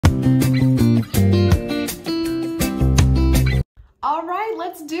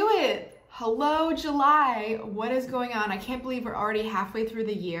Hello, July. What is going on? I can't believe we're already halfway through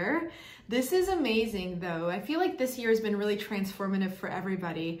the year. This is amazing though. I feel like this year has been really transformative for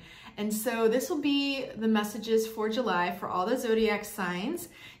everybody. And so this will be the messages for July for all the zodiac signs.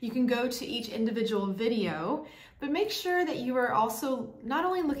 You can go to each individual video, but make sure that you are also not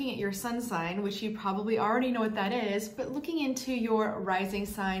only looking at your sun sign, which you probably already know what that is, but looking into your rising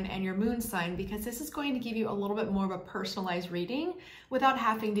sign and your moon sign, because this is going to give you a little bit more of a personalized reading without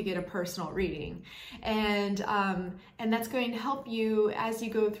having to get a personal reading. And that's going to help you as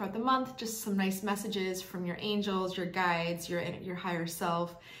you go throughout the month, just some nice messages from your angels, your guides, your higher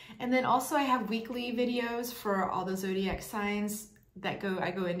self. And then also I have weekly videos for all the zodiac signs I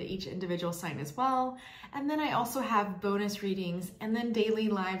go into each individual sign as well. And then I also have bonus readings and then daily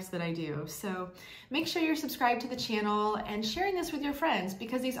lives that I do. So make sure you're subscribed to the channel and sharing this with your friends,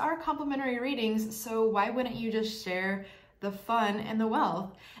 because these are complimentary readings. So why wouldn't you just share the fun and the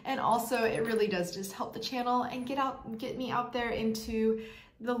wealth? And also it really does just help the channel and get me out there into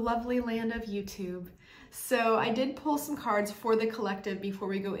the lovely land of YouTube. So I did pull some cards for the collective before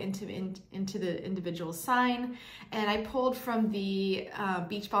we go into the individual sign. And I pulled from the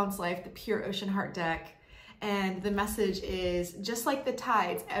Beach Balance Life, the Pure Ocean Heart deck. And the message is, just like the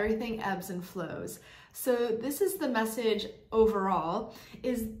tides, everything ebbs and flows. So this is the message overall,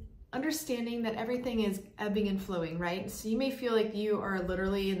 is understanding that everything is ebbing and flowing, right? So you may feel like you are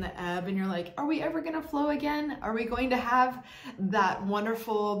literally in the ebb and you're like, are we ever gonna flow again? Are we going to have that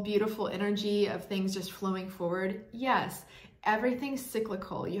wonderful, beautiful energy of things just flowing forward? Yes, everything's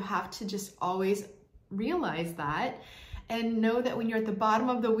cyclical. You have to just always realize that and know that when you're at the bottom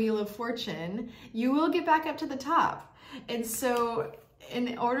of the wheel of fortune, you will get back up to the top. And so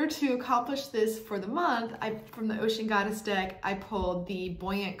in order to accomplish this for the month, from the Ocean Goddess deck, I pulled the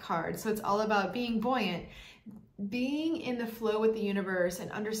Buoyant card. So it's all about being buoyant, being in the flow with the universe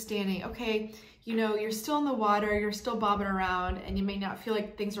and understanding, okay, you know, you're still in the water, you're still bobbing around, and you may not feel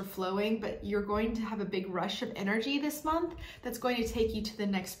like things are flowing, but you're going to have a big rush of energy this month that's going to take you to the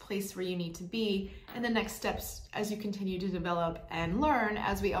next place where you need to be, and the next steps as you continue to develop and learn,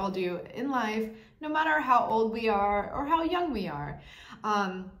 as we all do in life, no matter how old we are or how young we are.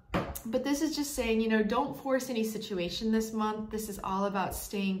 But this is just saying, you know, don't force any situation this month. This is all about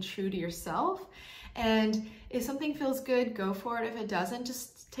staying true to yourself. And if something feels good, go for it. If it doesn't,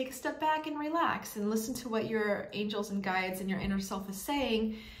 just take a step back and relax and listen to what your angels and guides and your inner self is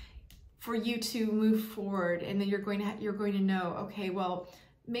saying for you to move forward. And then you're going to know, okay, well,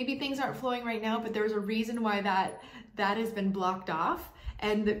 maybe things aren't flowing right now, but there's a reason why that has been blocked off,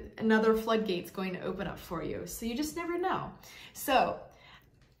 and another floodgate's going to open up for you. So you just never know. So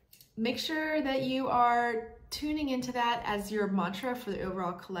make sure that you are tuning into that as your mantra for the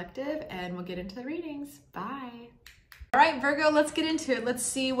overall collective, and we'll get into the readings. Bye. All right, Virgo, let's get into it. Let's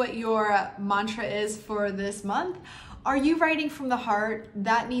see what your mantra is for this month. Are you writing from the heart?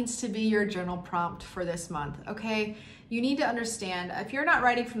 That needs to be your journal prompt for this month, okay? You need to understand, if you're not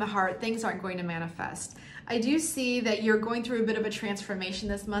writing from the heart, things aren't going to manifest. I do see that you're going through a bit of a transformation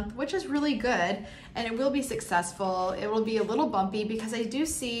this month, which is really good, and it will be successful. It will be a little bumpy, because I do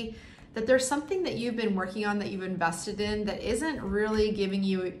see that there's something that you've been working on, that you've invested in, that isn't really giving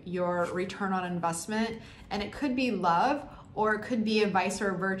you your return on investment. And it could be love, or it could be a vice or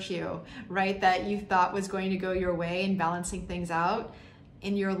a virtue, right? That you thought was going to go your way and balancing things out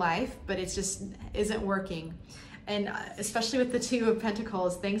in your life, but it just isn't working. And especially with the Two of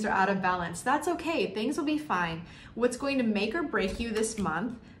Pentacles, things are out of balance. That's okay, things will be fine. What's going to make or break you this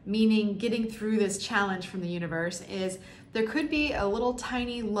month, meaning getting through this challenge from the universe, is there could be a little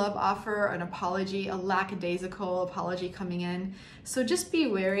tiny love offer, an apology, a lackadaisical apology coming in. So just be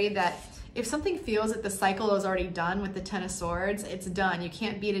wary that if something feels that the cycle is already done with the Ten of Swords, it's done. You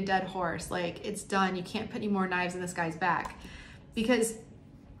can't beat a dead horse. Like, it's done. You can't put any more knives in this guy's back. Because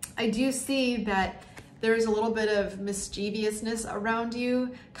I do see that there's a little bit of mischievousness around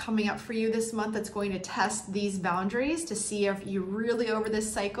you coming up for you this month that's going to test these boundaries to see if you're really over this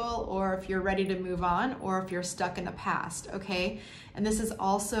cycle, or if you're ready to move on, or if you're stuck in the past, okay? And this is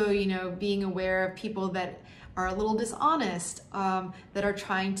also, you know, being aware of people that are a little dishonest, that are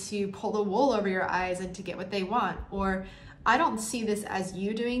trying to pull the wool over your eyes and to get what they want. Or I don't see this as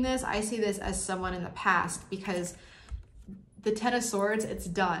you doing this. I see this as someone in the past, because the Ten of Swords, it's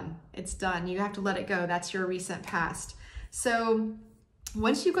done. It's done. You have to let it go. That's your recent past. So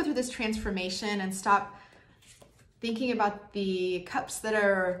once you go through this transformation and stop thinking about the cups that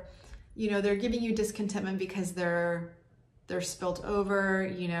are, you know, they're giving you discontentment because they're spilt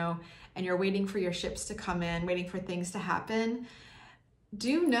over, you know, and you're waiting for your ships to come in, waiting for things to happen,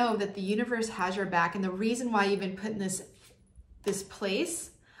 do know that the universe has your back. And the reason why you've been put in this place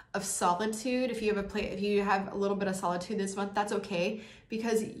of solitude, if you have a little bit of solitude this month, that's okay,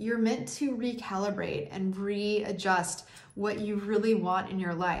 because you're meant to recalibrate and readjust what you really want in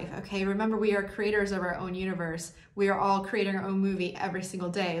your life, okay? Remember, we are creators of our own universe. We are all creating our own movie every single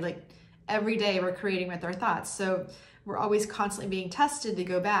day. Like every day we're creating with our thoughts. So we're always constantly being tested to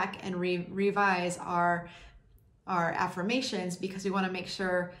go back and revise our affirmations, because we want to make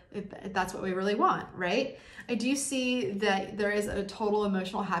sure if that's what we really want, right? I do see that there is a total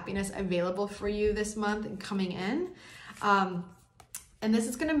emotional happiness available for you this month and coming in. And this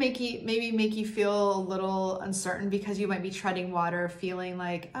is going to make you feel a little uncertain, because you might be treading water, feeling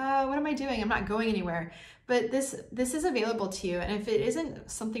like, what am I doing? I'm not going anywhere. But this is available to you. And if it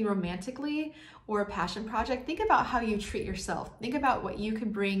isn't something romantically or a passion project, think about how you treat yourself. Think about what you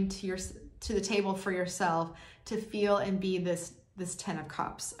can bring to the table for yourself to feel and be this 10 of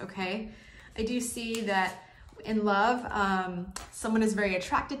Cups, okay? I do see that in love, someone is very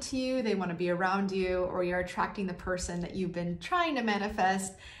attracted to you, they want to be around you, or you're attracting the person that you've been trying to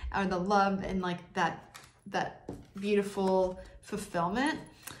manifest, or the love and like that beautiful fulfillment.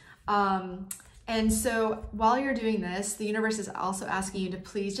 And so while you're doing this, the universe is also asking you to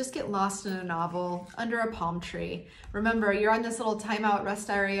please just get lost in a novel under a palm tree. Remember, you're on this little timeout rest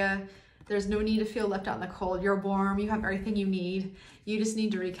area. There's no need to feel left out in the cold. You're warm, you have everything you need. You just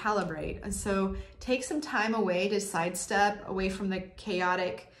need to recalibrate. And so take some time away to sidestep away from the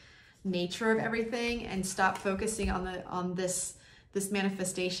chaotic nature of everything and stop focusing on this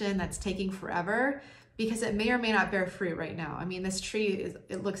manifestation that's taking forever, because it may or may not bear fruit right now. I mean, this tree,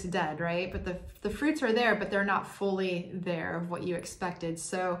 it looks dead, right? But the fruits are there, but they're not fully there of what you expected.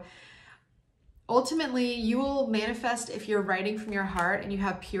 So ultimately, you will manifest if you're writing from your heart and you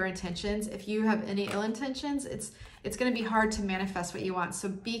have pure intentions. If you have any ill intentions, it's going to be hard to manifest what you want. So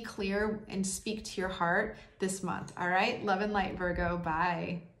be clear and speak to your heart this month. All right? Love and light, Virgo.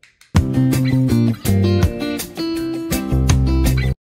 Bye.